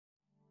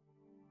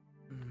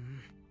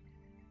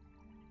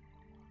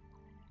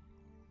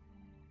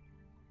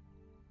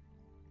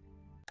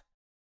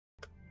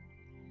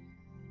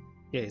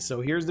Okay,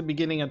 so here's the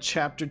beginning of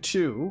chapter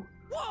 2.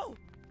 Whoa!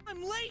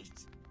 I'm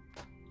late!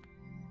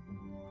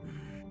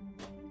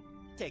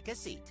 Take a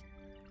seat.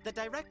 The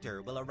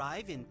director will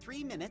arrive in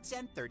 3 minutes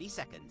and 30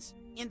 seconds.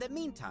 In the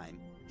meantime,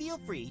 feel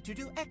free to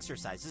do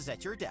exercises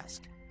at your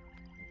desk.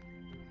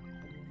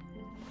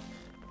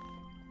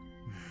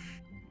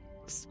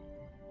 Psst.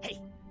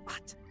 Hey,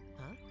 what?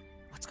 Huh?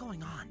 What's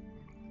going on?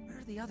 Where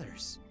are the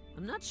others?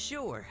 I'm not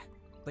sure,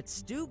 but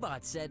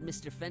Stubot said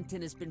Mr.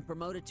 Fenton has been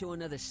promoted to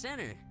another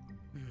center.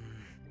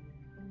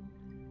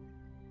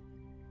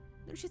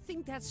 Don't you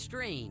think that's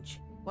strange?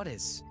 What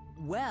is?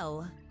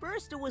 Well,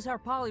 first it was our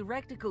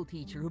polyrectical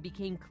teacher who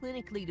became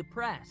clinically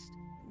depressed.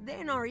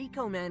 Then our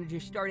eco-manager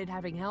started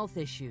having health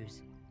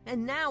issues.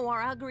 And now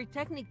our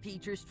algorithmic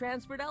teachers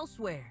transferred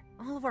elsewhere.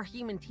 All of our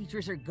human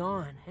teachers are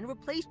gone and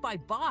replaced by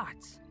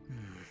bots.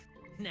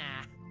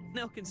 Nah,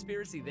 no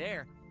conspiracy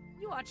there.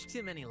 You watch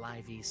too many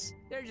liveys.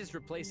 They're just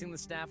replacing the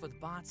staff with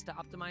bots to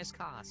optimize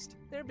cost.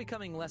 They're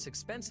becoming less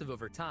expensive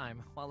over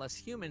time, while us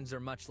humans are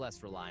much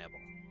less reliable.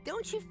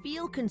 Don't you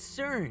feel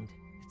concerned?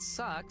 It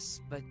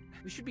sucks, but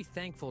we should be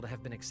thankful to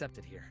have been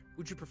accepted here.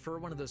 Would you prefer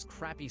one of those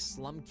crappy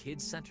slum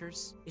kids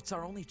centers? It's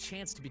our only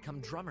chance to become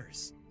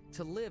drummers,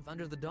 to live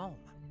under the dome.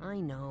 I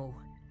know.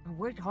 I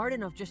worked hard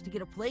enough just to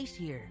get a place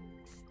here.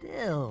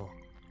 Still.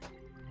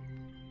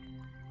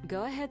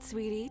 Go ahead,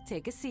 sweetie.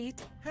 Take a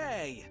seat.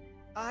 Hey,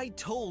 I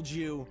told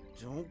you.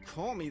 Don't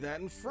call me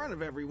that in front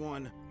of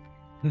everyone.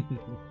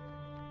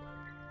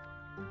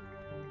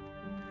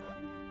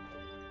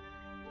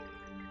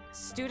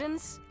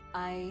 Students,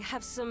 I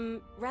have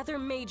some rather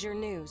major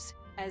news.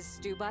 As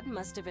Stubot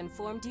must have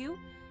informed you,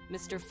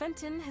 Mr.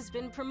 Fenton has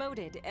been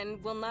promoted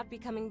and will not be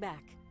coming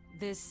back.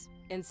 This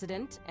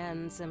incident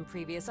and some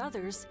previous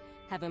others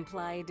have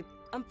implied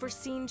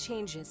unforeseen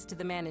changes to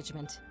the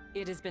management.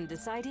 It has been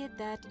decided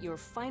that your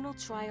final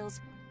trials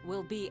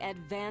will be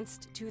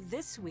advanced to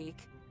this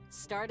week,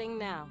 starting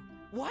now.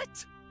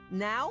 What?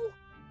 Now?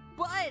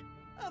 But...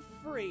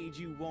 Afraid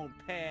you won't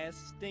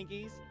pass,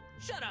 Stinkies.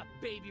 Shut up,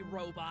 baby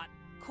robot!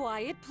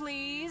 Quiet,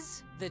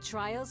 please. The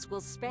trials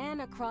will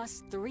span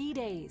across 3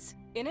 days.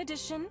 In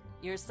addition,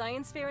 your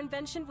science fair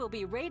invention will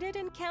be rated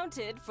and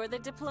counted for the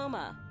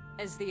diploma.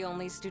 As the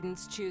only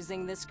students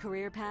choosing this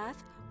career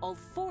path, all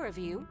 4 of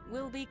you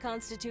will be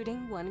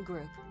constituting one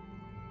group.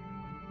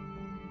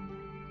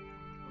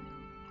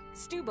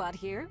 Stubot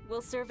here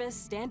will serve as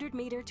standard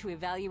meter to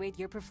evaluate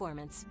your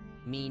performance.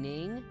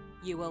 Meaning?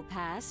 You will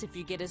pass if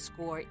you get a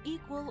score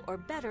equal or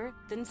better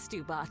than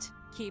Stubot.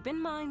 Keep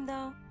in mind,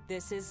 though,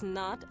 this is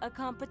not a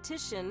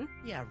competition.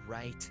 Yeah,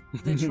 right.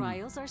 The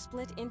trials are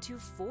split into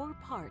 4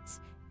 parts,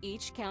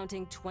 each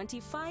counting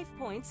 25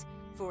 points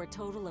for a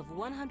total of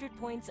 100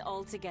 points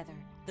altogether.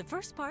 The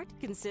first part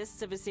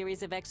consists of a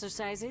series of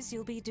exercises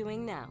you'll be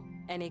doing now.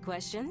 Any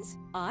questions?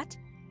 Ott?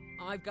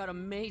 I've got a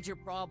major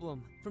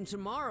problem. From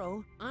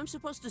tomorrow, I'm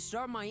supposed to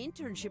start my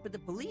internship at the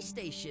police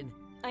station.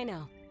 I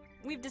know.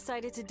 We've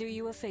decided to do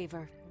you a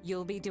favor.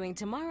 You'll be doing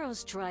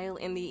tomorrow's trial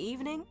in the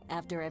evening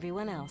after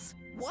everyone else.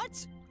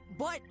 What?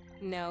 But...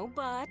 No,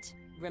 but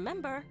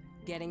remember,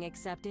 getting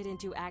accepted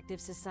into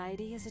active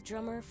society as a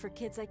drummer for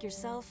kids like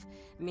yourself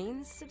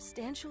means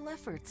substantial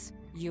efforts.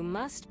 You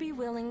must be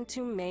willing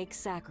to make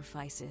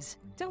sacrifices.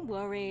 Don't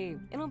worry,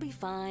 it'll be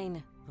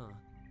fine. Huh.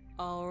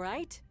 All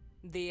right,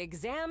 the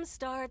exam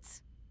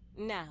starts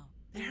now.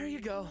 There you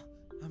go.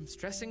 I'm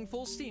stressing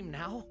full steam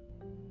now.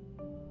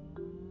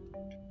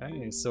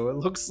 Okay, so it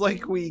looks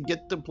like we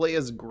get to play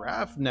as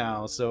Graf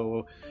now.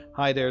 So,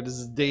 hi there, this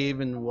is Dave,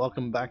 and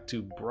welcome back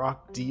to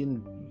BROK the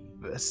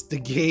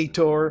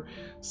InvestiGator.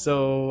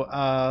 So,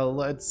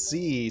 let's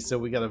see. So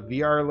we got a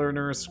VR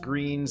learner,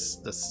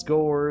 screens, the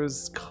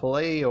scores,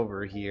 Clay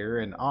over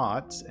here, and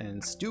Ott,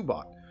 and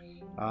Stubot.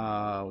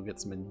 We'll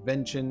get some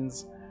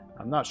inventions.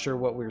 I'm not sure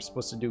what we were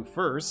supposed to do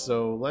first,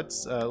 so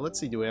let's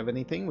see. Do we have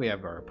anything? We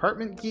have our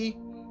apartment key.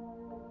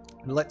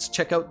 Let's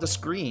check out the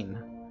screen.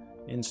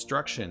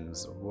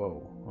 Instructions.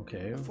 Whoa,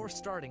 okay. Before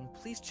starting,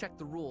 please check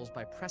the rules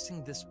by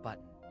pressing this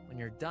button. When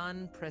you're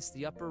done, press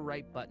the upper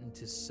right button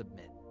to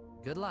submit.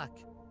 Good luck.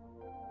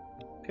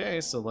 Okay,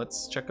 so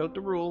let's check out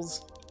the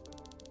rules.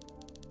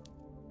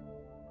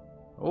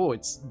 Oh,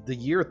 it's the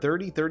year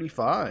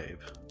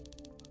 3035.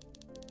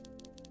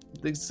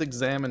 This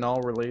exam and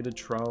all related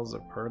trials are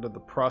part of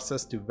the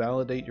process to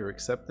validate your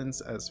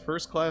acceptance as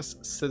first-class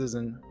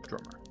citizen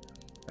drummer.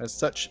 As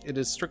such, it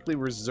is strictly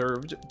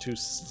reserved to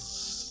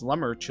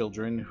slummer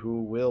children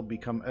who will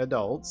become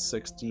adults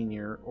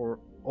 16 or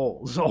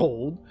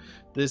old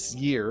this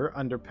year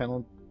under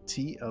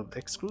penalty of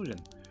exclusion.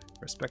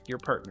 Respect your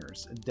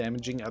partners.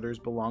 Damaging others'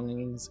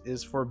 belongings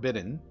is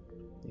forbidden.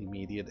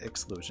 Immediate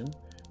exclusion.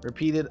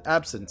 Repeated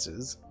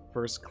absences.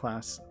 First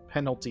class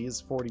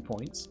penalties 40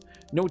 points.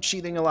 No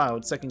cheating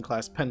allowed. Second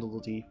class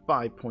penalty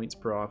 5 points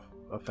per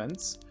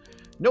offense.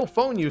 No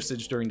phone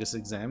usage during this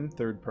exam.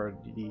 Third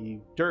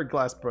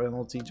class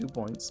penalty 2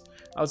 points.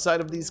 Outside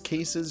of these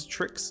cases,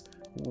 tricks,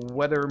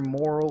 whether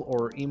moral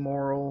or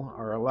immoral,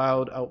 are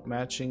allowed.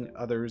 Outmatching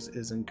others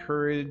is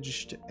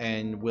encouraged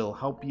and will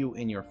help you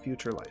in your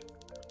future life.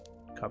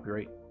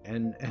 Copyright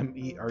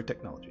NMER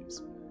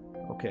Technologies.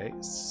 Okay,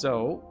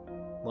 so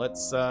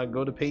let's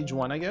go to page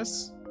 1, I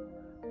guess.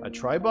 A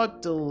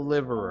Tribot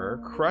deliverer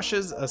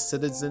crushes a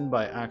citizen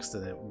by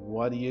accident.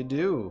 What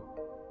do?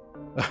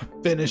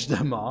 Finish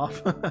them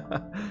off.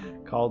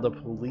 Call the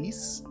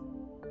police.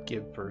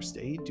 Give first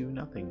aid. Do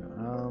nothing.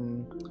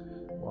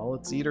 Well,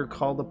 it's either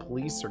call the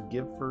police or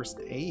give first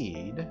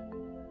aid.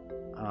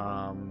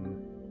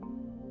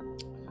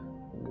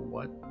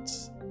 What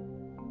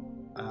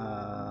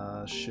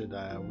should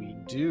we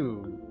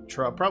do?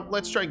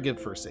 Let's try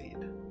give first aid.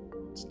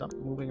 Stop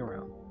moving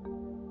around.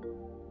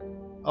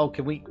 Oh,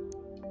 can we?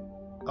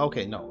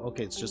 Okay, no.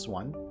 Okay, it's just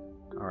one.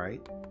 All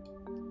right.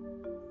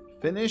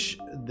 Finish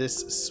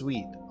this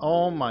suite.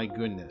 Oh my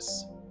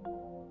goodness.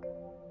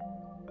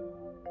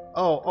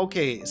 Oh,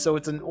 okay. So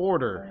it's an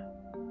order.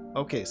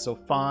 Okay, so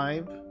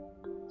 5,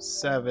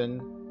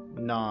 7,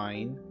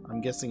 9.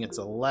 I'm guessing it's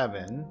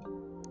 11.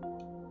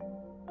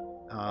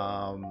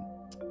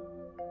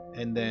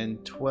 And then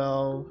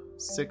 12,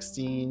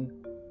 16,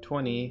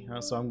 20.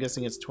 So I'm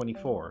guessing it's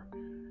 24.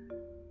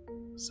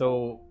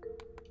 So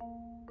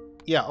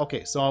yeah,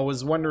 okay, so I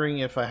was wondering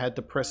if I had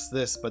to press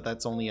this, but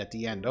that's only at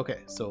the end. Okay,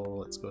 so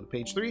let's go to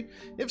page 3.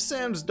 If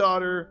Sam's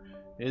daughter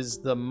is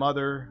the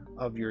mother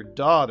of your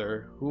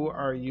daughter, who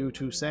are you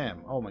to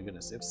Sam? Oh my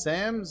goodness. If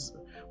Sam's...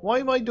 Why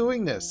am I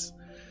doing this?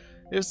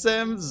 If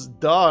Sam's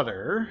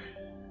daughter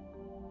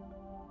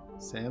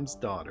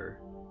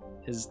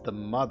is the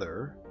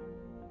mother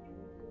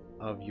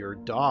of your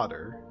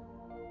daughter,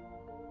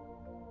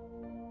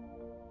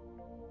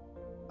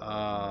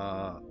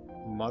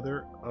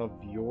 mother of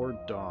your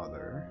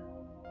daughter.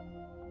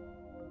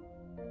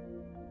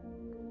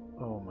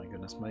 Oh my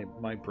goodness,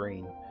 my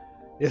brain.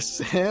 If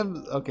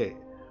Sam, okay.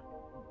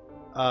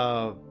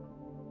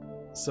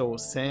 So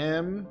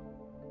Sam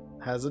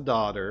has a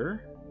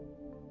daughter,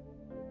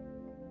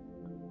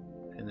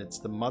 and it's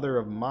the mother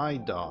of my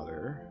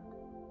daughter.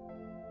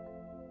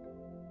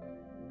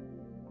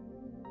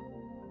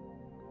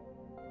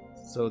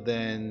 So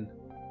then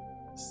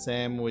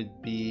Sam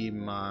would be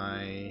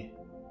my...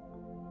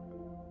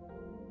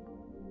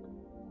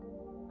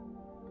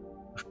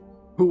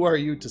 Who are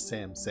you to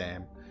Sam?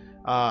 Sam.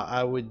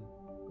 I would...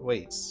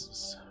 Wait.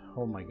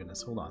 Oh my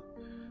goodness. Hold on.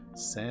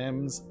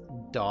 Sam's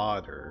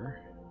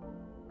daughter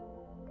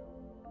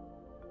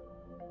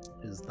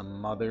is the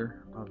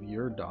mother of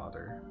your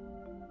daughter.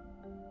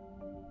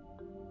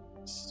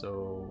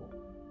 So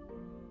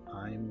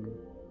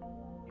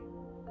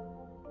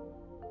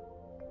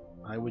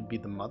I would be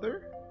the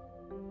mother?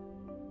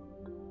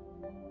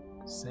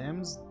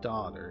 Sam's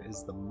daughter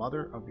is the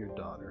mother of your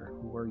daughter.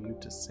 Who are you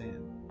to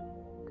Sam?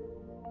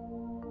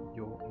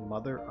 Your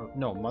mother of...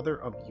 No, mother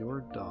of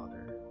your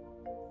daughter.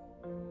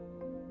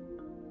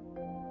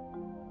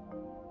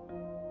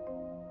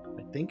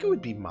 I think it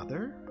would be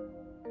mother?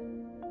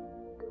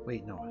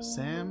 Wait, no.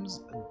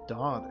 Sam's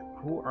daughter.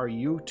 Who are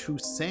you to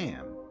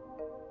Sam?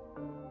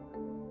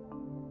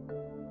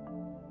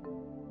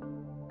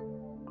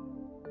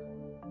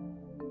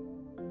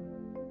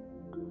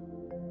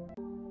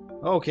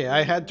 Okay,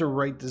 I had to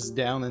write this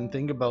down and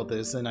think about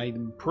this, and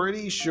I'm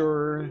pretty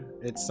sure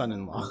it's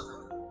son-in-law.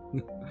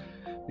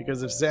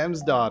 Because if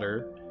Sam's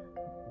daughter,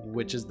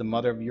 which is the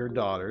mother of your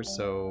daughter,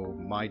 so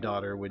my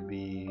daughter would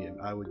be,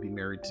 I would be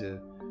married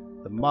to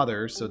the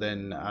mother, so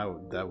then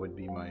that would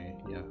be my,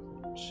 yeah,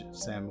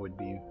 Sam would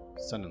be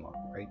son-in-law,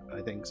 right?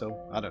 I think so.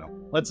 I don't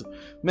know.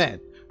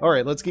 All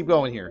right, let's keep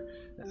going here.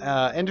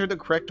 Enter the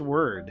correct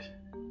word.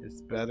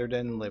 It's better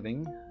than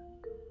living.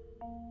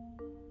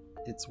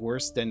 It's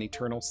worse than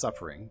eternal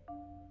suffering.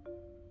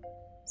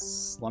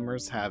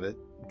 Slummers have it.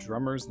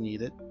 Drummers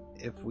need it.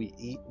 If we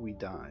eat, we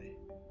die.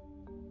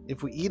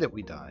 If we eat it,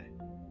 we die.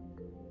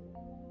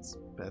 It's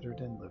better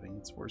than living.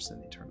 It's worse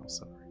than eternal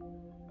suffering.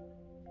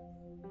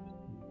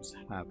 Slummers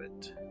have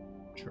it.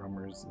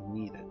 Drummers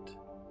need it.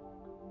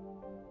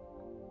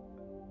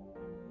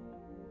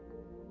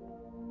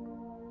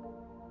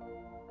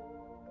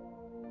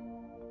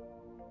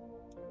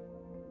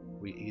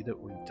 We eat it,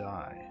 we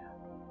die.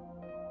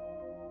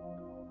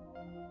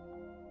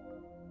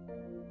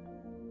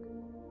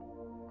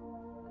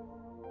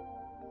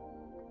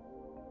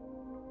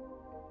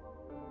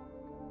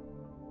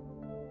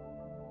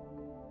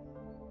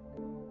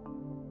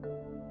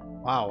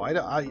 Wow,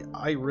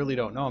 I really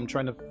don't know. I'm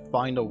trying to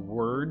find a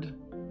word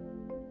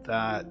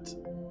that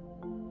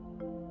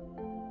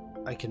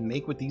I can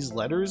make with these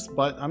letters,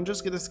 but I'm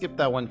just gonna skip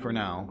that one for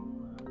now.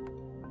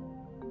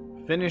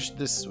 Finish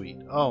this suite.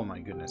 Oh my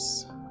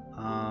goodness.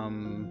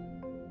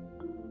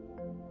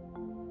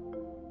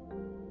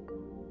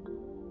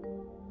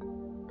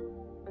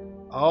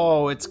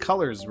 Oh, it's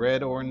colors.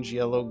 Red, orange,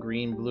 yellow,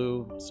 green,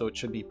 blue. So it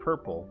should be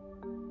purple.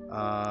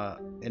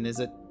 And is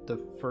it the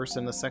first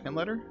and the second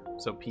letter?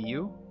 So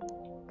PU?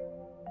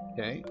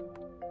 Okay.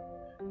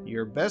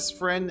 Your best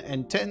friend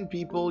and 10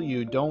 people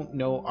you don't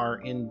know are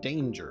in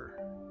danger.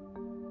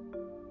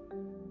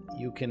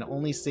 You can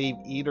only save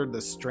either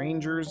the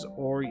strangers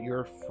or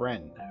your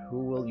friend. Who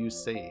will you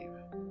save?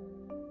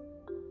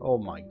 Oh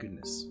my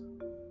goodness.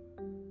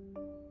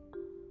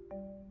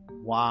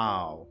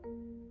 Wow.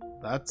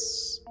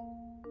 That's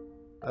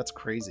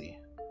crazy.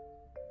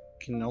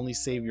 Can only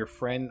save your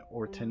friend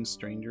or 10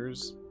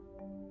 strangers?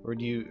 Or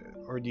do you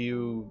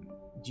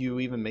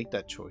even make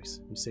that choice?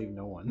 You save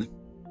no one.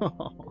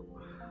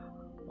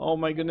 Oh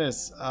my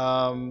goodness.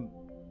 Oh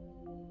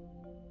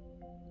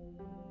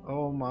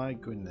my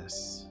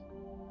goodness.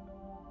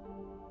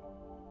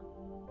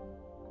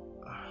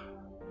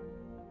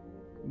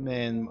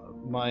 Man,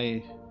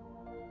 my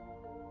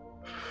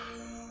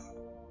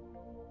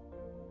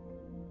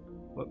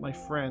my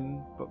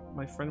friend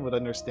would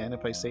understand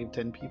if I saved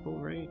 10 people,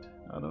 right?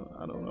 I don't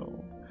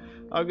know.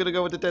 I'm gonna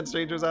go with the 10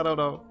 strangers. I don't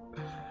know.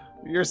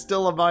 You're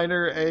still a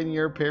minor and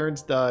your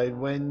parents died.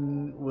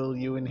 When will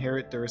you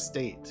inherit their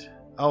estate?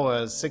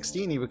 Oh,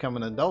 16 you become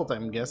an adult,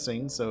 I'm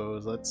guessing. So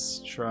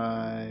let's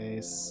try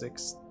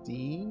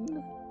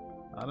 16?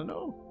 I don't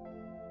know.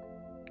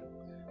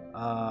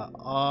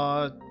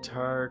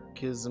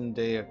 Autarchism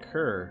day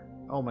occur.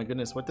 Oh my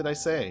goodness, what did I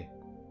say?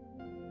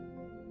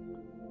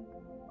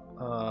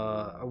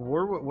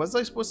 Was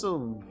I supposed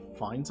to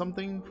find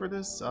something for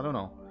this? I don't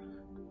know.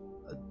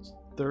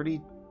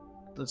 30.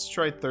 Let's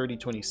try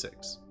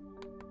 3026.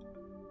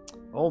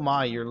 Oh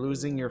my, you're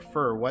losing your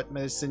fur. What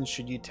medicine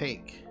should you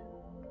take?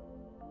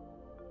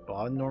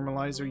 Bod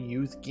normalizer,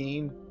 youth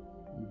gain,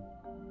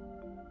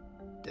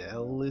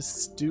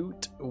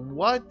 Delistute.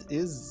 What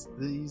is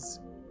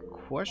these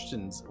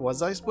questions?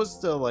 Was I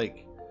supposed to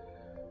like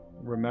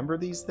remember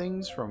these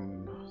things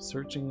from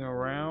searching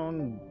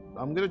around?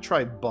 I'm gonna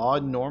try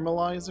bod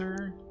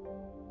normalizer,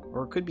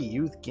 or it could be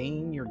youth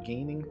gain. You're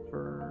gaining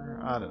fur.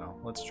 I don't know.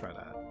 Let's try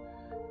that.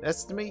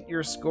 Estimate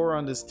your score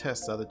on this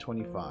test out of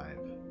 25.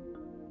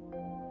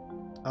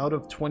 Out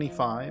of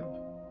 25.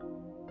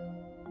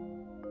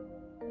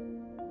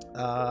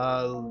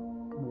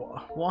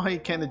 Why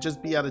can't it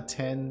just be out of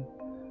 10?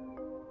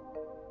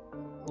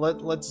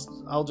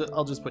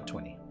 I'll just put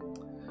 20.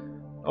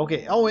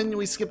 Okay. Oh, and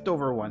we skipped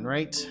over one,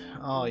 right?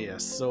 Oh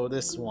yes. So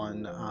this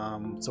one.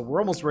 So we're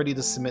almost ready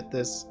to submit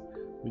this.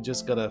 We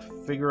just gotta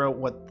figure out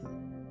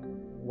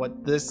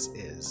what this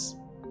is.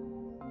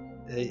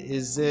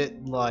 Is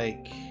it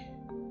like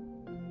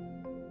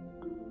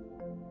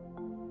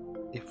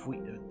if we?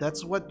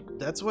 That's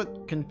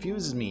what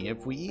confuses me.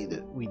 If we eat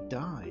it, we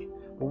die.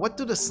 But what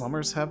do the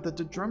slummers have that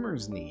the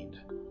drummers need?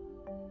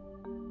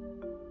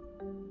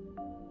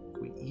 If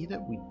we eat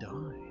it, we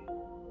die.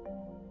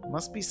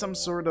 Must be some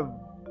sort of.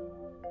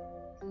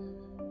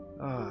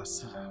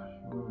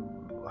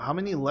 How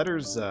many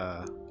letters?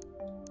 Oh,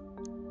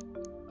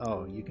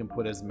 you can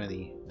put as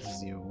many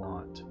as you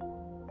want.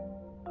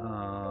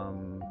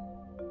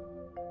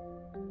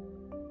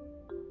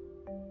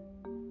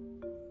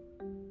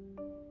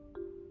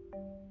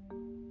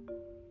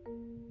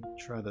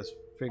 Try to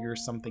figure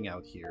something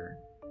out here.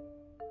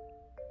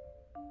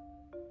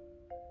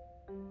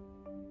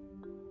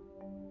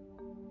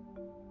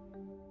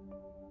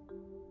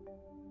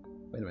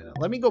 Wait a minute.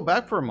 Let me go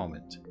back for a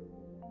moment.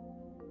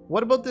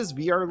 What about this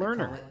VR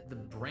learner? I call it the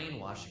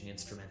brainwashing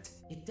instrument.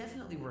 It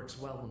definitely works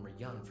well when we're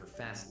young for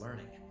fast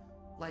learning.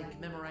 Like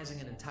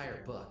memorizing an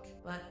entire book,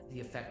 but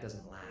the effect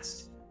doesn't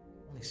last.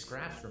 Only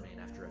scraps remain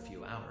after a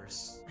few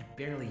hours. I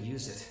barely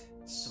use it.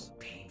 It's so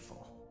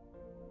painful.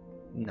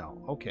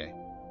 No, okay.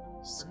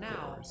 For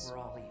now, we're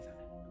all even.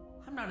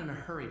 I'm not in a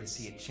hurry to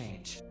see it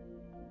change.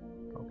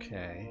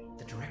 Okay.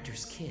 The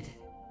director's kid.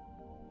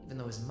 Even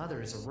though his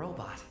mother is a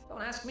robot.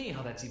 Don't ask me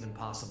how that's even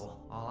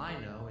possible. All I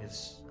know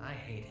is I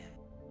hate him.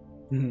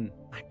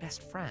 My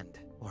best friend,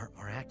 or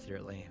more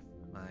accurately,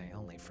 my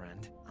only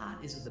friend.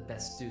 Ott isn't the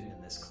best student in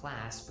this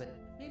class, but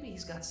maybe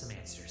he's got some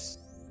answers.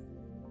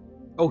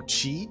 Oh,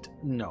 cheat?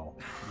 No.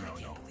 I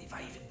can't believe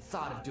I even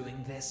thought of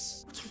doing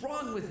this. What's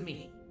wrong with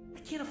me? I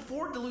can't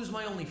afford to lose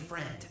my only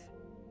friend.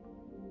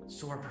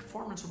 So our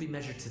performance will be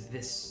measured to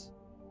this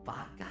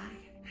bot guy?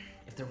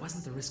 If there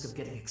wasn't the risk of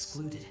getting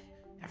excluded,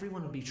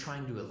 everyone would be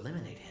trying to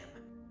eliminate him.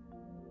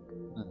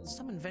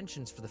 Some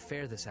inventions for the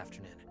fair this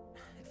afternoon.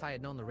 If I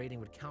had known the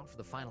rating would count for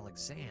the final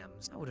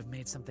exams, I would have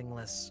made something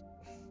less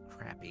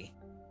crappy.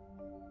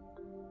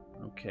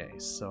 Okay,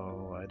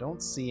 so I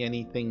don't see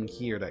anything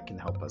here that can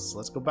help us.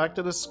 Let's go back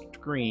to the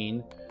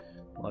screen.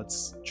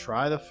 Let's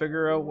try to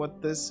figure out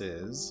what this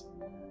is.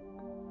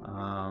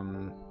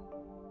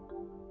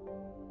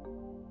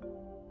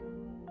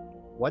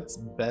 What's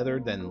better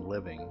than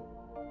living?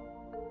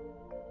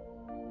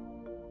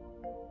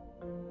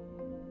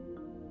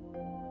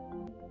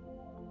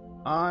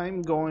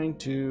 I'm going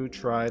to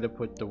try to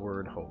put the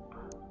word hope.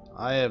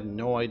 I have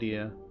no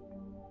idea.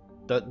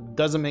 That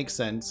doesn't make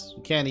sense.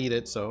 You can't eat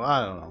it, so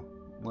I don't know.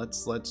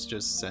 Let's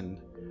just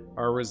send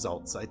our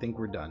results. I think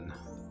we're done.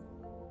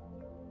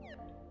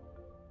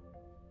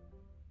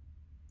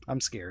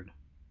 I'm scared.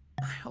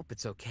 I hope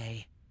it's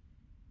okay.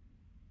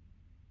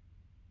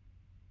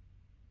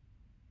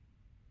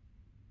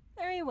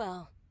 Very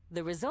well.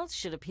 The results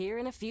should appear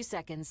in a few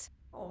seconds.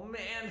 Oh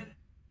man,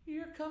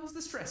 here comes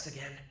the stress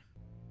again.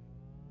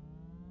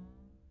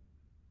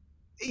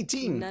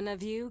 18. None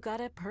of you got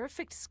a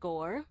perfect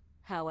score.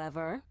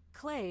 However,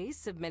 Clay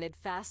submitted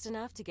fast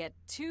enough to get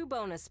 2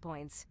 bonus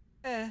points.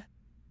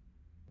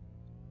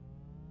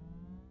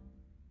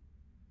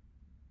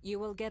 You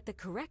will get the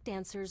correct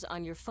answers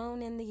on your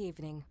phone in the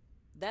evening.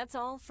 That's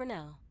all for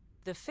now.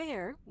 The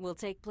fair will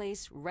take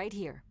place right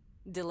here.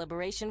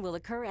 Deliberation will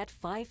occur at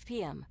 5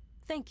 p.m.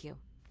 Thank you.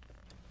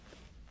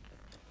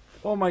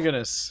 Oh my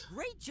goodness.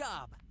 Great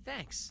job!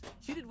 Thanks.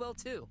 You did well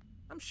too.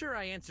 I'm sure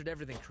I answered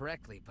everything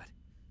correctly, but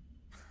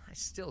I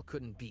still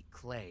couldn't beat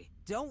Clay.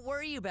 Don't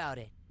worry about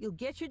it. You'll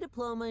get your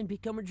diploma and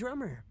become a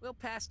drummer. We'll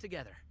pass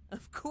together.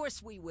 Of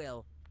course we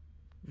will.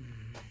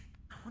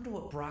 I wonder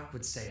what Brock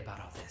would say about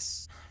all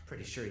this.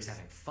 Pretty sure he's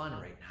having fun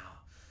right now.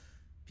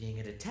 Being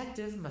a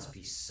detective must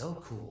be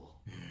so cool.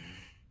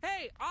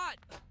 Hey, Ott!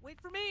 Wait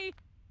for me!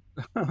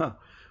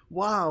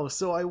 Wow,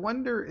 so I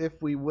wonder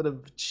if we would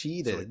have So I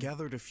cheated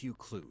gathered a few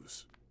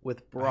clues. with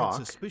I had Brock,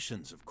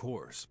 suspicions, of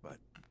course, but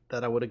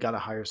that I would have got a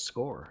higher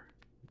score.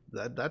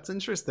 That's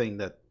interesting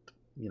that,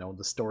 you know,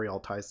 the story all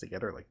ties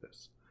together like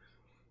this.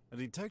 a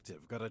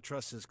detective gotta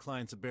trust his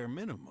clients a bare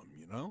minimum,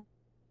 you know?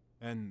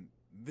 And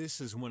this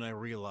is when I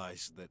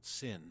realized that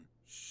sin...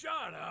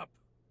 Shut up!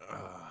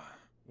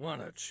 What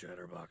a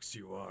chatterbox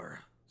you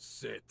are.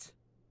 Sit.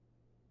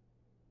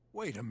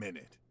 Wait a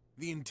minute.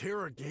 The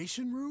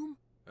interrogation room?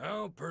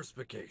 How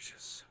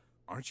perspicacious.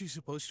 Aren't you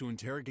supposed to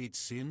interrogate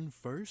Sin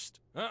first?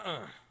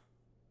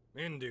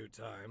 In due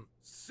time.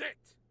 Sit!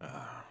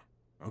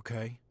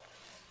 Okay.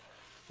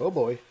 Oh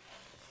boy.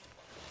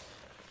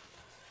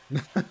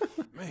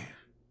 Man,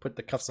 Put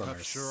the cuffs on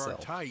cuffs sure are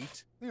herself.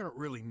 tight. They aren't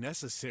really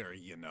necessary,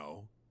 you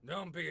know.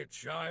 Don't be a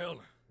child.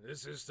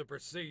 This is the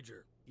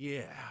procedure.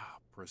 Yeah,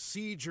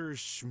 procedures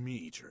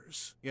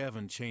schmeegers. You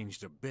haven't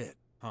changed a bit,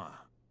 huh?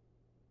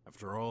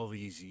 After all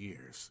these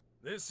years.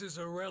 This is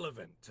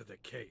irrelevant to the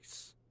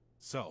case.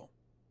 So,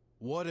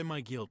 what am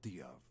I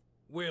guilty of?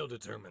 We'll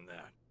determine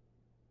that.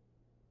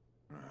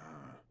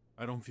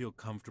 I don't feel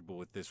comfortable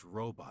with this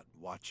robot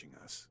watching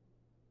us.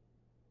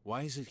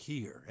 Why is it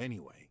here,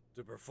 anyway?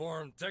 To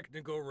perform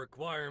technical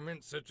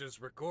requirements such as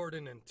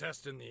recording and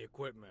testing the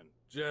equipment.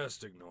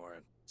 Just ignore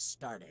it.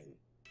 Starting.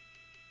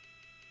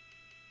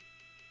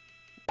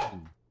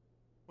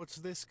 What's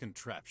this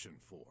contraption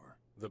for?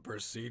 The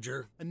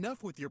procedure?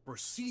 Enough with your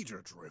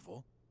procedure,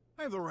 drivel.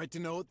 I have the right to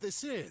know what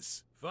this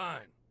is.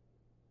 Fine.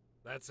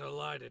 That's a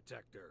lie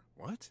detector.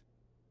 What?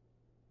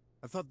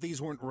 I thought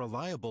these weren't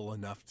reliable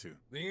enough to...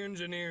 The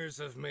engineers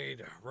have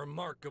made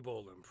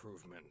remarkable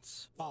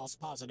improvements. False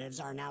positives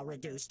are now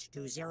reduced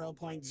to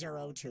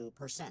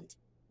 0.02%,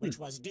 which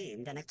was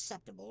deemed an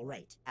acceptable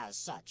rate. As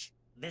such,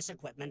 this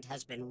equipment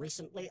has been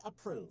recently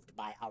approved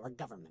by our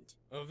government.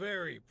 A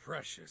very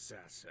precious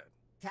asset.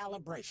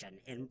 Calibration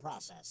in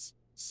process.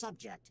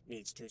 Subject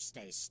needs to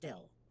stay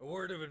still. A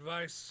word of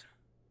advice,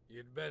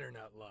 you'd better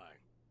not lie.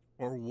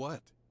 Or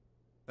what?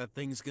 That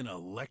thing's gonna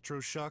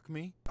electroshock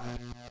me?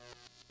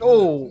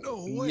 Oh,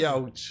 No way.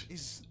 ouch.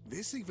 Is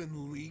this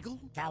even legal?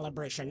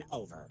 Calibration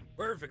over.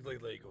 Perfectly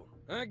legal.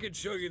 I could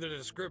show you the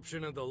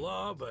description of the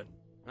law, but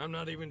I'm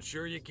not even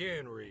sure you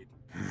can read.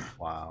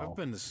 Wow. I've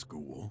been to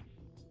school.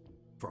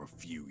 For a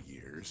few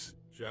years.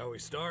 Shall we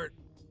start?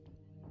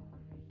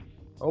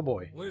 Oh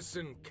boy.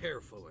 Listen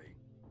carefully.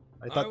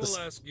 I thought will this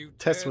ask you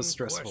test 10 was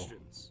stressful.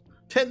 questions.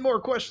 10 more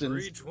For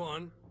questions. each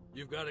one,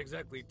 you've got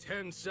exactly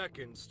 10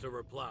 seconds to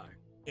reply.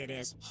 It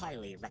is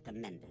highly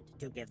recommended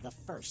to give the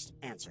first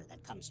answer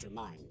that comes to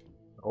mind.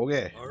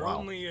 Okay. Our Wow.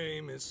 only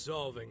aim is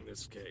solving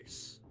this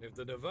case. If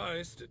the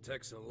device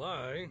detects a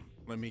lie...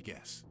 Let me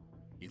guess.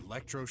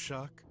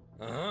 Electroshock?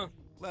 Uh-huh.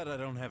 Glad I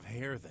don't have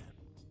hair then.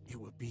 It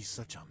would be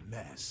such a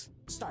mess.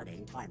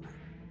 Starting timer.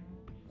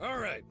 All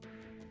right.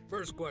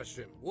 First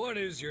question. What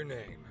is your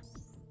name?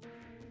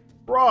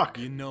 Brock.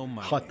 You know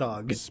my Hot name,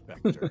 dog.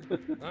 Inspector.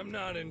 I'm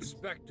not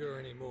Inspector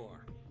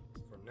anymore.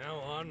 From now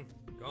on,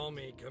 call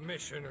me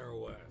Commissioner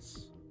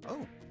Wes.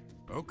 Oh,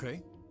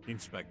 okay.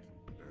 Inspector.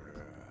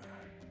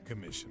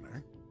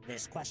 Commissioner.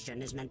 This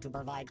question is meant to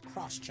provide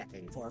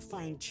cross-checking for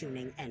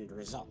fine-tuning end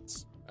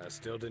results. I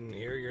still didn't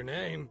hear your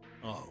name.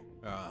 Oh,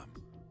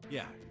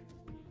 yeah.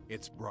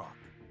 It's Brock.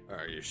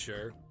 Are you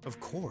sure? Of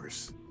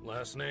course.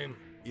 Last name?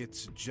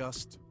 It's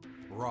just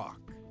Brock.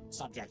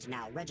 Subject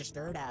now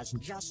registered as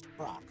just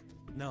Brock.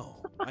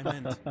 No, I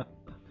meant...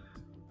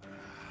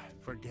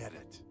 forget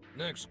it.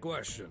 Next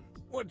question.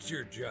 What's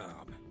your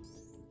job?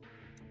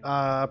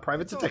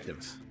 Private It's detective.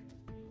 obvious.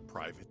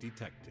 Private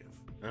detective.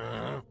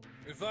 Uh-huh.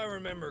 If I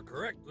remember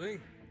correctly,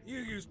 you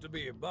used to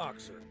be a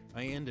boxer.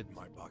 I ended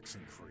my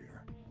boxing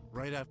career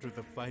right after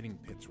the fighting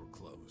pits were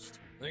closed.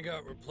 They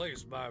got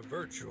replaced by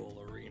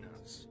virtual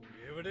arenas.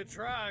 Give it a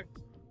try.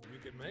 You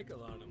could make a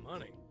lot of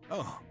money.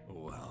 Oh,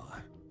 well,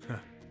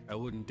 I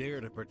wouldn't dare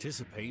to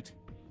participate.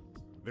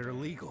 They're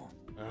illegal.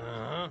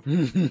 Uh-huh.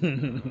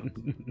 The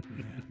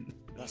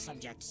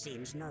subject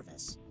seems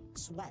nervous.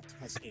 Sweat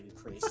has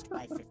increased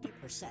by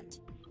 50%.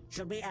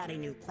 Should we add a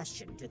new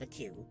question to the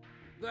queue?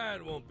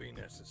 That won't be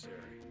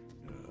necessary.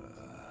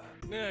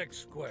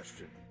 Next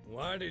question.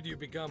 Why did you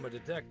become a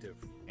detective?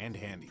 And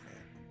handyman.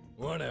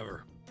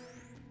 Whatever.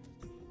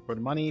 For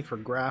the money, for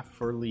Graph,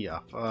 for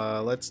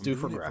Leof. Let's do I'm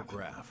for doing it Graph.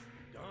 Graph.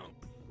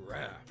 Don't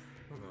graph.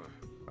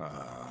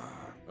 Uh,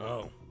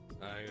 Oh,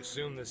 I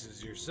assume this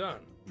is your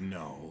son.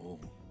 No,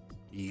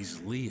 he's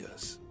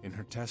Leah's. In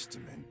her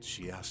testament,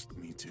 she asked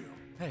me to.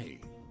 Hey,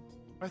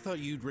 I thought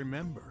you'd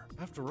remember.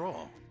 After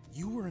all,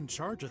 you were in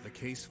charge of the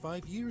case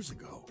 5 years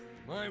ago.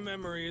 My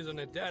memory isn't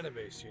a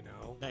database, you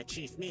know. The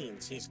chief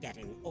means he's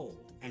getting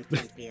old and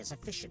can't be as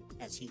efficient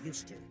as he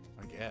used to.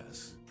 I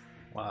guess.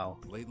 Wow.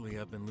 Lately,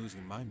 I've been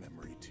losing my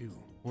memory, too.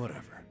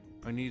 Whatever.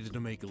 I needed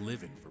to make a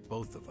living for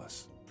both of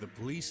us. The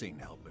police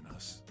ain't helping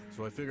us,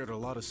 so I figured a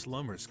lot of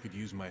slummers could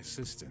use my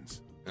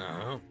assistance.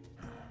 Uh-huh.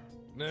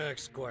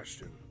 Next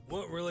question.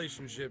 What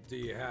relationship do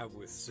you have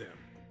with Sim?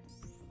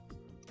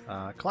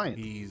 Client.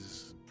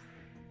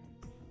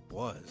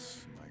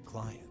 Was my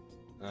client.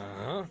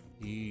 Uh-huh.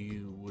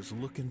 He was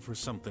looking for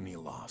something he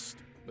lost.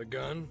 The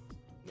gun?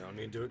 No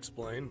need to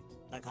explain.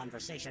 The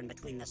conversation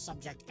between the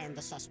subject and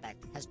the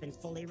suspect has been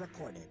fully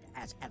recorded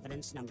as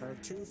evidence number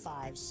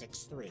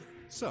 2563.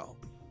 So,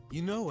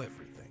 you know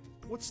everything.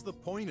 What's the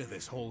point of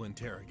this whole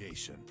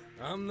interrogation?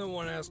 I'm the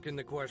one asking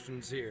the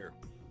questions here.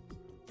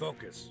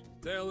 Focus.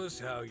 Tell us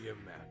how you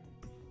met.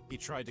 He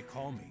tried to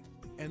call me,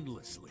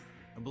 endlessly.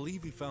 I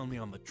believe he found me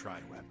on the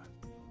tri-web.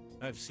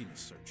 I've seen his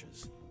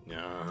searches.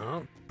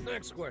 Uh-huh.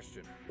 Next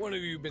question. What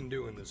have you been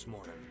doing this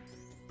morning?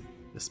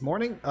 This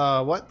morning?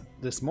 What?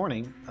 This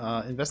morning?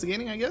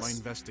 Investigating, I guess? My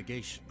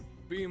investigation.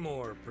 Be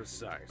more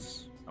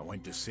precise. I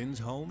went to Sin's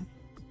home,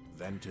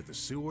 then to the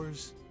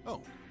sewers.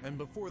 Oh, and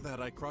before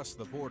that I crossed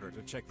the border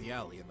to check the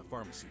alley and the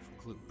pharmacy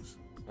for clues.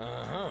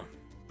 Uh-huh.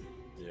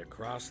 You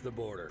crossed the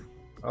border.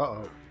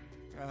 Uh-oh.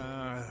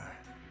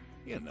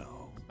 You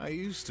know, I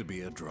used to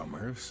be a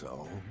drummer,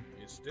 so...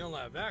 You still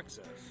have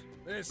access.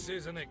 This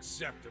isn't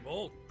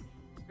acceptable.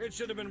 It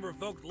should have been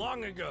revoked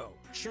long ago.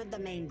 Should the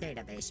main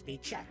database be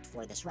checked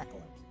for this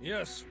record?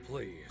 Yes,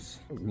 please.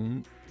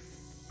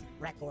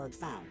 Record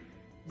found.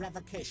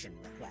 Revocation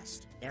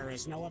request. There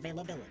is no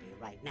availability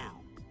right now.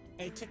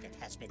 A ticket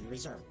has been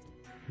reserved.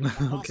 The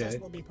process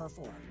will be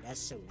performed as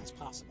soon as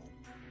possible.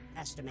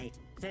 Estimate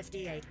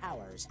 58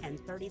 hours and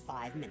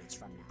 35 minutes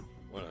from now.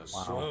 What a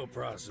slow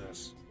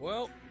process.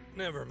 Well,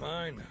 never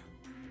mind.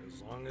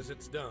 As long as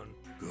it's done.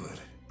 Good.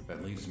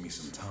 That leaves me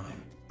some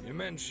time. You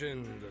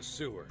mentioned the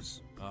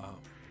sewers.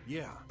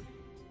 Yeah.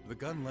 The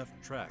gun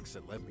left tracks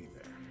that led me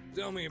there.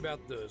 Tell me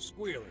about the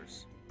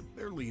squealers.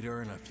 Their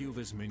leader and a few of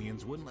his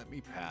minions wouldn't let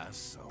me pass,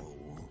 so...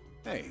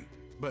 Hey,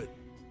 but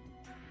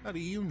how do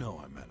you know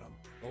I met them?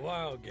 A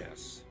wild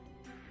guess.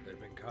 They've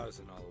been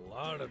causing a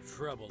lot of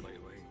trouble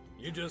lately.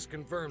 You just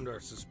confirmed our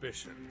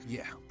suspicion.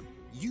 Yeah.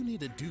 You need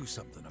to do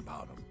something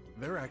about them.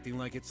 They're acting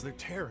like it's their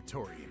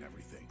territory and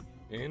everything.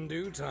 In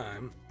due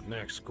time.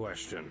 Next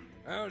question.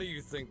 How do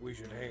you think we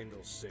should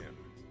handle Sin?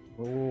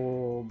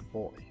 Oh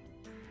boy.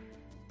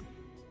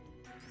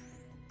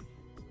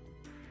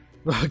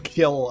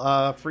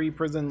 Kill, free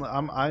prison.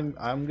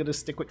 I'm gonna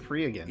stick with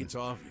free again. It's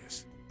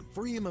obvious.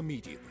 Free him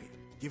immediately.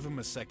 Give him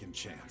a second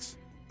chance.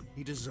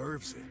 He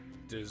deserves it.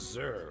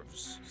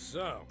 Deserves.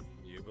 So,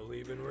 you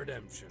believe in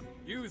redemption.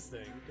 You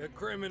think a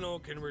criminal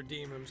can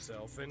redeem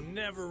himself and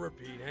never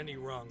repeat any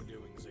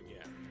wrongdoings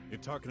again. You're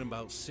talking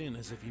about Sin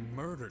as if he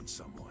murdered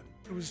someone.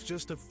 It was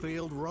just a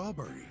failed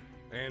robbery.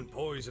 And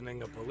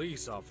poisoning a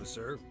police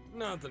officer.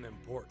 Nothing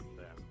important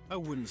then. I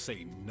wouldn't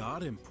say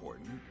not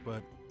important,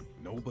 but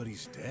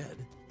nobody's dead.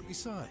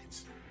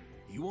 Besides,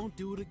 he won't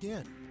do it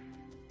again.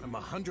 I'm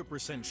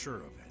 100% sure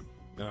of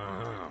it.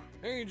 Uh-huh.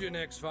 Agent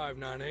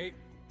X598,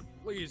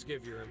 please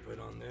give your input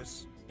on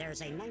this.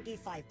 There's a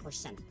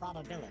 95%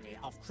 probability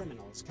of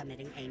criminals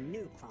committing a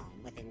new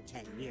crime within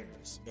 10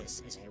 years.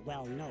 This is a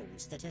well-known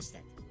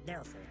statistic.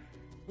 Therefore,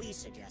 we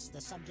suggest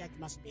the subject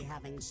must be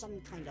having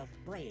some kind of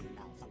brain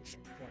malfunction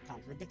for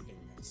contradicting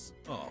this.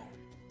 Oh,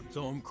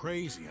 so I'm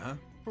crazy, huh?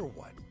 For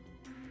what?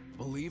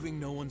 Believing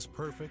no one's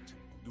perfect?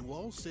 Do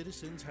all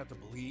citizens have to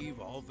believe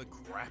all the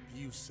crap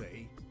you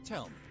say?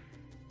 Tell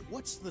me,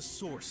 what's the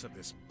source of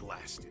this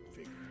blasted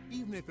figure?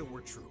 Even if it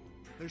were true,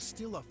 there's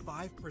still a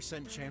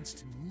 5% chance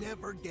to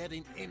never get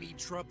in any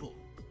trouble.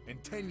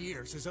 And 10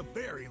 years is a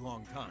very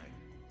long time.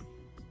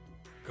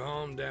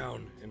 Calm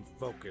down and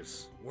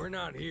focus. We're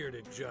not here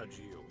to judge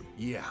you.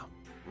 Yeah,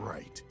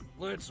 right.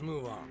 Let's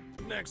move on.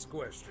 Next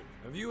question.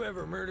 Have you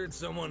ever murdered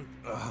someone?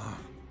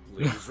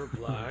 Please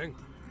reply.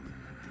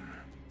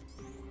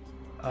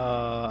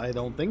 I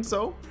don't think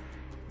so.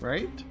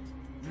 Right?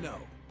 No,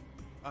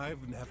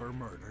 I've never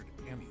murdered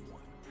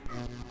anyone.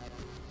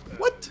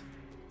 What?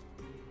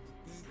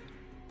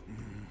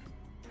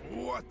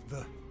 What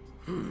the?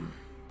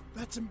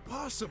 That's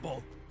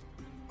impossible.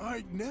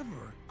 I'd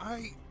never.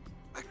 I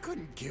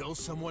couldn't kill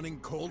someone in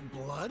cold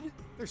blood.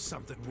 There's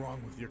something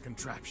wrong with your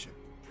contraption.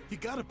 You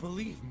gotta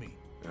believe me.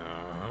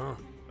 Uh-huh.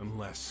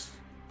 Unless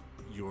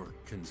you're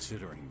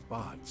considering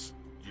bots.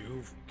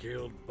 You've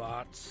killed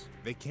bots?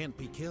 They can't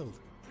be killed.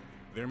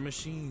 They're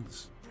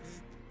machines.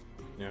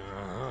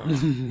 Uh-huh.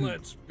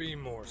 Let's be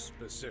more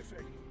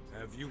specific.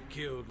 Have you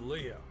killed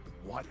Leah?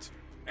 What?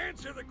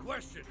 Answer the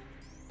question!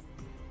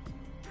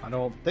 I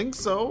don't think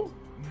so.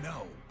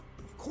 No,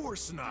 of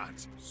course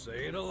not.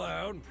 Say it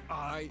aloud.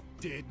 I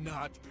did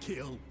not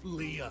kill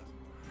Leah.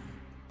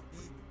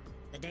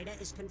 The data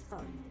is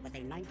confirmed with a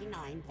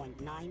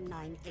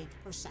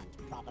 99.998%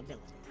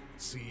 probability.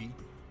 See?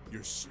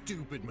 Your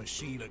stupid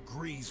machine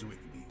agrees with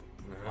me.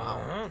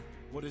 Uh-huh.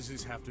 What does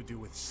this have to do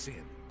with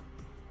sin?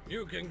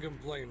 You can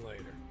complain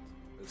later.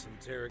 This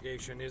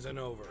interrogation isn't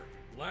over.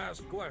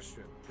 Last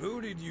question.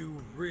 Who did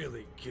you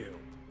really kill?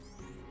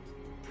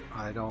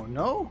 I don't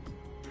know.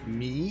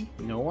 Me?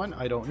 No one?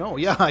 I don't know.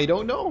 Yeah, I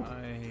don't know.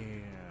 I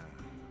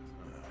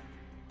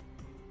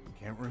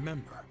can't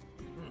remember.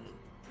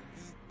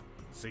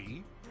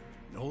 See?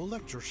 No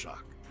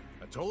electroshock.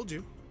 I told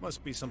you.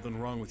 Must be something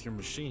wrong with your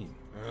machine.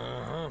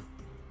 Uh-huh.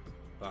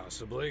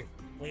 Possibly.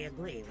 We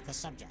agree with the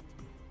subject.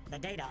 The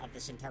data of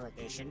this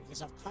interrogation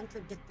is of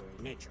contradictory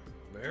nature.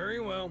 Very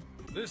well.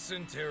 This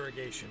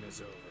interrogation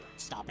is over.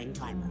 Stopping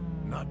timer.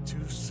 Not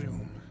too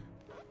soon.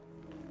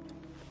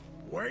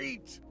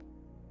 Wait!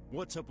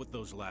 What's up with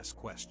those last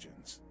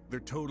questions? They're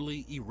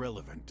totally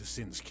irrelevant to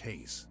Sin's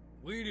case.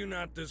 We do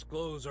not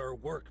disclose our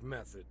work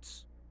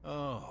methods.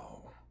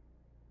 Oh.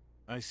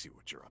 I see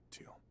what you're up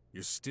to.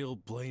 You're still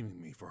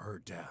blaming me for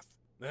her death.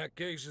 That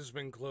case has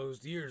been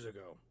closed years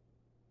ago.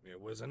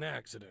 It was an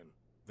accident.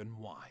 Then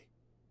why?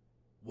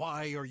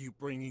 Why are you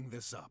bringing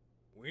this up?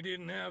 We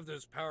didn't have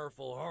this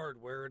powerful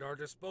hardware at our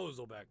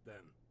disposal back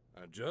then.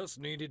 I just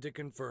needed to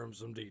confirm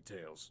some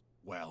details.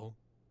 Well,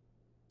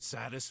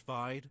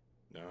 satisfied?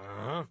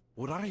 Uh-huh.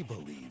 What I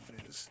believe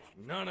is...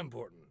 Not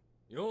important.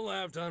 You'll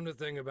have time to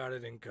think about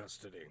it in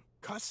custody.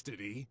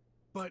 Custody?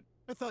 But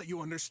I thought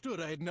you understood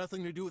I had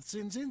nothing to do with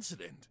Sin's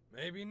incident.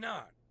 Maybe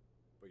not,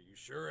 but you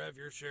sure have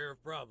your share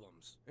of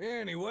problems.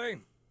 Anyway,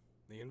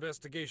 the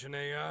investigation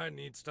AI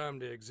needs time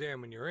to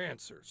examine your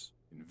answers.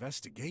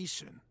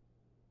 Investigation?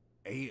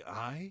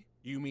 AI?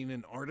 You mean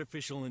an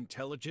artificial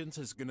intelligence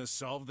is gonna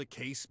solve the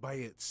case by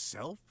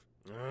itself?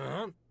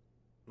 Uh-huh.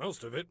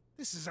 Most of it.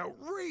 This is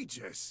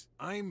outrageous!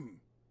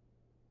 I'm...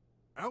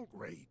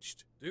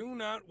 outraged. Do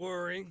not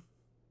worry.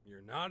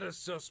 You're not a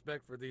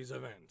suspect for these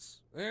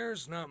events.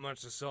 There's not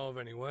much to solve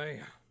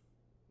anyway.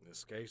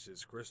 This case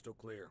is crystal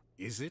clear.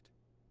 Is it?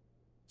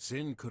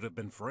 Sin could have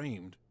been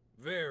framed.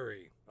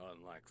 Very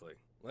unlikely.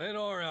 Let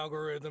our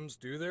algorithms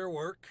do their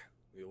work.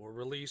 We will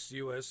release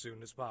you as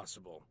soon as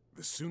possible.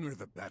 The sooner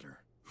the better.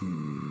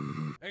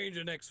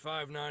 Agent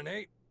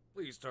X598,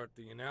 please start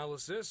the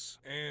analysis,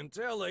 and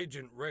tell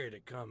Agent Ray to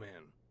come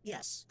in.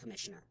 Yes,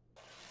 Commissioner.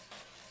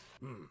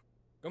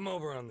 Come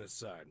over on this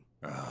side.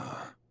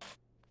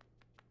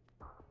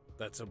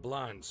 That's a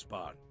blind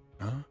spot.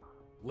 Huh?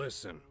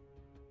 Listen,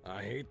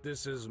 I hate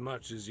this as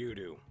much as you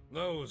do.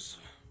 Those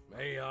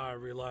AI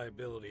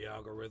reliability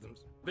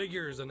algorithms,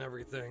 figures and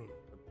everything,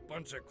 a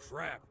bunch of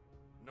crap.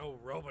 No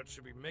robot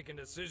should be making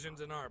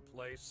decisions in our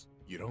place.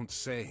 You don't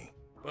say.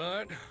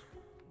 But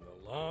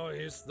the law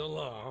is the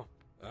law.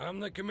 I'm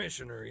the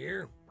commissioner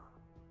here.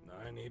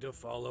 I need to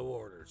follow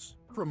orders.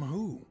 From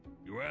who?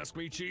 You ask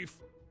me, Chief?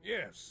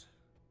 Yes.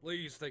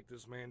 Please take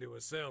this man to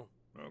a cell.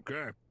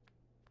 Okay.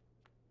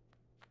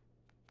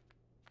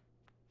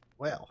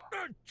 Well.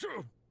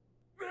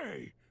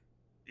 Hey,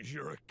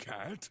 you're a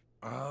cat?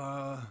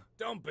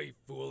 Don't be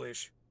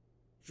foolish.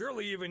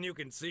 Surely even you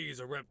can see he's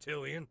a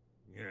reptilian.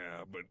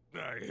 Yeah, but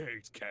I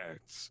hate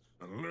cats.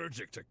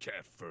 Allergic to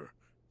cat fur.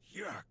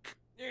 Yuck.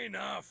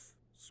 Enough.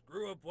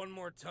 Screw up one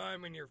more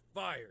time and you're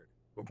fired.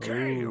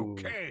 Okay, Ooh.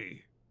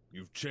 okay.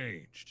 You've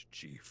changed,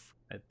 Chief.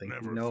 I think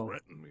Never you know.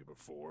 threatened me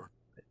before.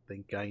 I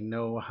think I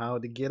know how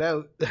to get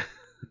out.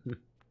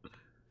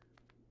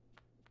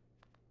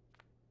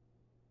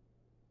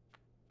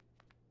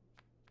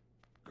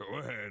 Go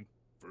ahead.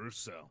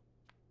 First cell.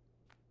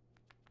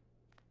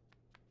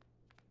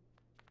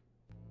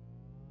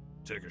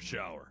 Take a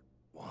shower.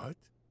 What?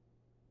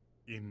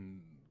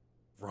 In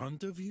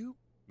front of you?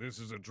 This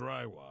is a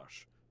dry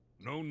wash.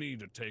 No need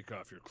to take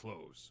off your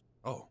clothes.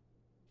 Oh.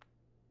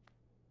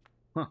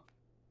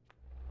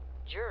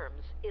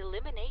 Germs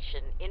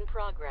elimination in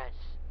progress.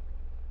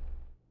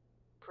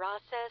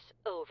 Process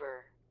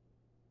over.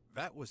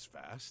 That was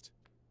fast.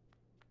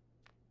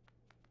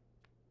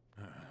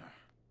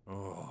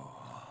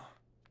 Oh.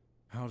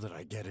 How did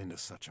I get into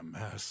such a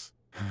mess?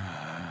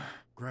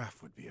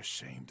 Graf would be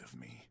ashamed of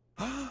me.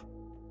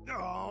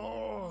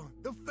 Oh,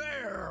 the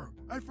fair!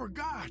 I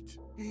forgot!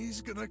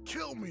 He's gonna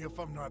kill me if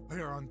I'm not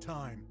there on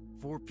time.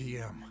 4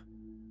 p.m.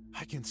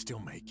 I can still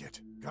make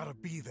it. Gotta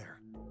be there.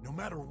 No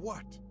matter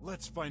what,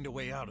 let's find a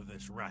way out of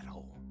this rat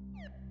hole.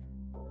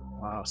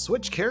 Wow,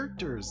 switch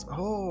characters.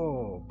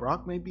 Oh,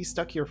 Brock may be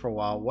stuck here for a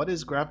while. What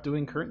is Graf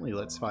doing currently?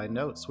 Let's find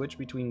out. Switch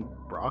between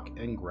Brock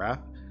and Graf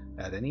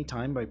at any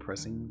time by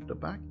pressing the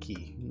back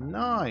key.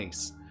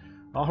 Nice.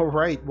 All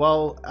right.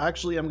 Well,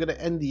 actually, I'm going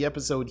to end the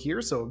episode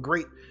here. So a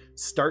great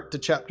start to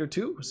chapter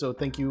 2. So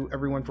thank you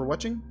everyone for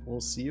watching. We'll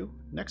see you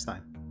next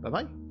time.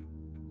 Bye-bye.